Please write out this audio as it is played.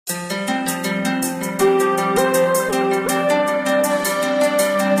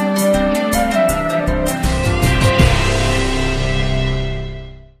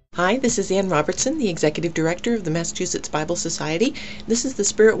Hi, this is Ann Robertson, the Executive Director of the Massachusetts Bible Society. This is the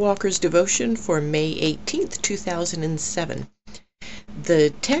Spirit Walker's devotion for May 18th, 2007.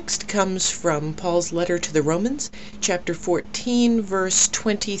 The text comes from Paul's letter to the Romans, chapter 14, verse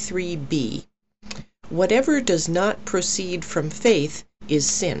 23b. Whatever does not proceed from faith is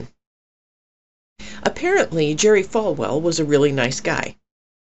sin. Apparently, Jerry Falwell was a really nice guy,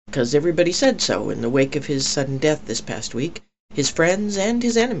 because everybody said so in the wake of his sudden death this past week. His friends and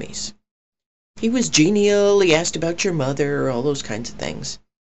his enemies. He was genial, he asked about your mother, all those kinds of things.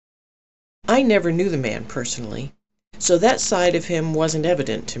 I never knew the man personally, so that side of him wasn't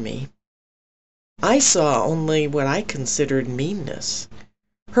evident to me. I saw only what I considered meanness.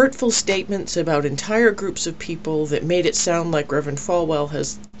 Hurtful statements about entire groups of people that made it sound like Reverend Falwell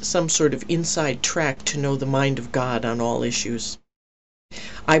has some sort of inside track to know the mind of God on all issues.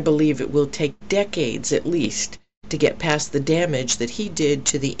 I believe it will take decades at least to get past the damage that he did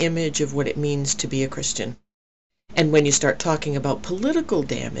to the image of what it means to be a Christian. And when you start talking about political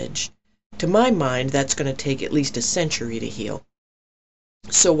damage, to my mind, that's going to take at least a century to heal.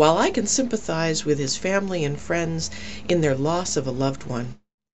 So while I can sympathize with his family and friends in their loss of a loved one,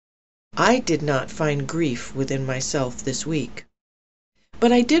 I did not find grief within myself this week.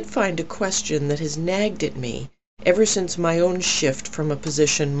 But I did find a question that has nagged at me ever since my own shift from a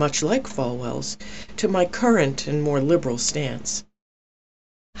position much like Falwell's to my current and more liberal stance.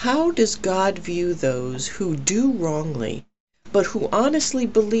 How does God view those who do wrongly, but who honestly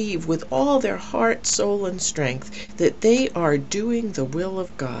believe with all their heart, soul, and strength that they are doing the will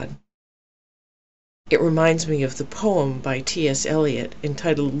of God? It reminds me of the poem by T.S. Eliot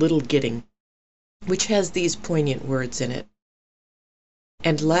entitled Little Gidding, which has these poignant words in it.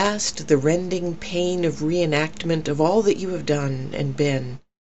 And last, the rending pain of reenactment of all that you have done and been,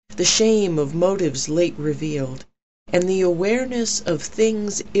 the shame of motives late revealed, and the awareness of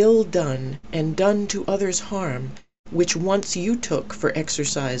things ill done and done to others' harm, which once you took for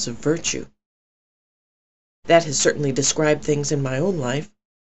exercise of virtue. That has certainly described things in my own life.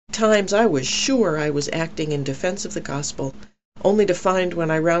 Times I was sure I was acting in defense of the gospel, only to find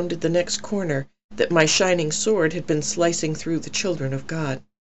when I rounded the next corner that my shining sword had been slicing through the children of God.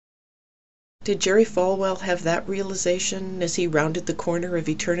 Did Jerry Falwell have that realization as he rounded the corner of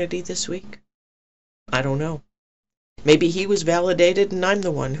eternity this week? I don't know. Maybe he was validated and I'm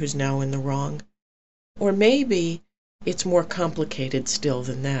the one who's now in the wrong. Or maybe it's more complicated still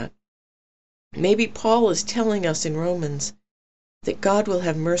than that. Maybe Paul is telling us in Romans that God will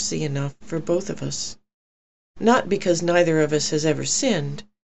have mercy enough for both of us. Not because neither of us has ever sinned,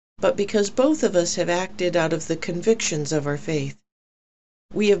 but because both of us have acted out of the convictions of our faith.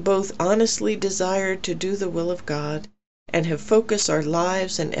 We have both honestly desired to do the will of God and have focused our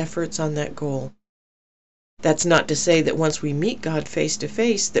lives and efforts on that goal. That's not to say that once we meet God face to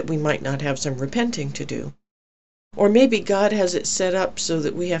face that we might not have some repenting to do. Or maybe God has it set up so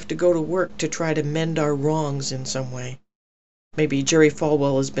that we have to go to work to try to mend our wrongs in some way. Maybe Jerry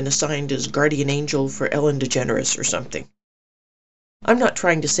Falwell has been assigned as guardian angel for Ellen DeGeneres or something. I'm not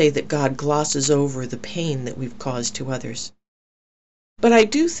trying to say that God glosses over the pain that we've caused to others. But I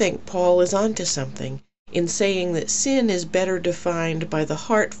do think Paul is onto something in saying that sin is better defined by the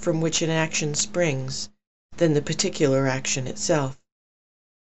heart from which an action springs than the particular action itself.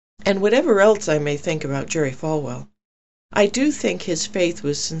 And whatever else I may think about Jerry Falwell, I do think his faith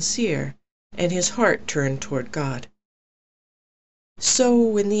was sincere and his heart turned toward God.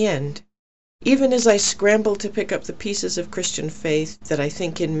 So, in the end, even as I scramble to pick up the pieces of Christian faith that I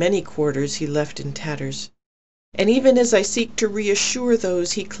think in many quarters he left in tatters, and even as I seek to reassure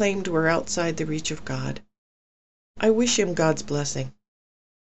those he claimed were outside the reach of God, I wish him God's blessing.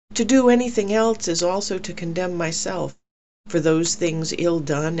 To do anything else is also to condemn myself for those things ill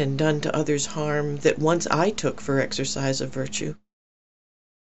done and done to others' harm that once I took for exercise of virtue.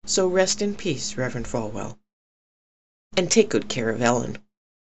 So rest in peace, Reverend Falwell, and take good care of Ellen.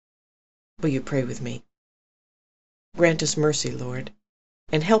 Will you pray with me? Grant us mercy, Lord,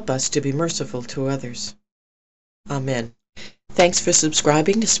 and help us to be merciful to others. Amen. Thanks for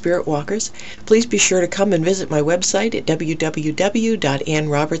subscribing to Spirit Walkers. Please be sure to come and visit my website at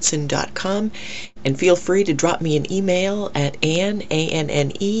www.annrobertson.com, and feel free to drop me an email at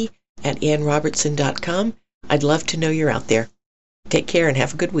anne@annrobertson.com. I'd love to know you're out there. Take care and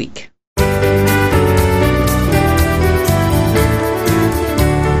have a good week.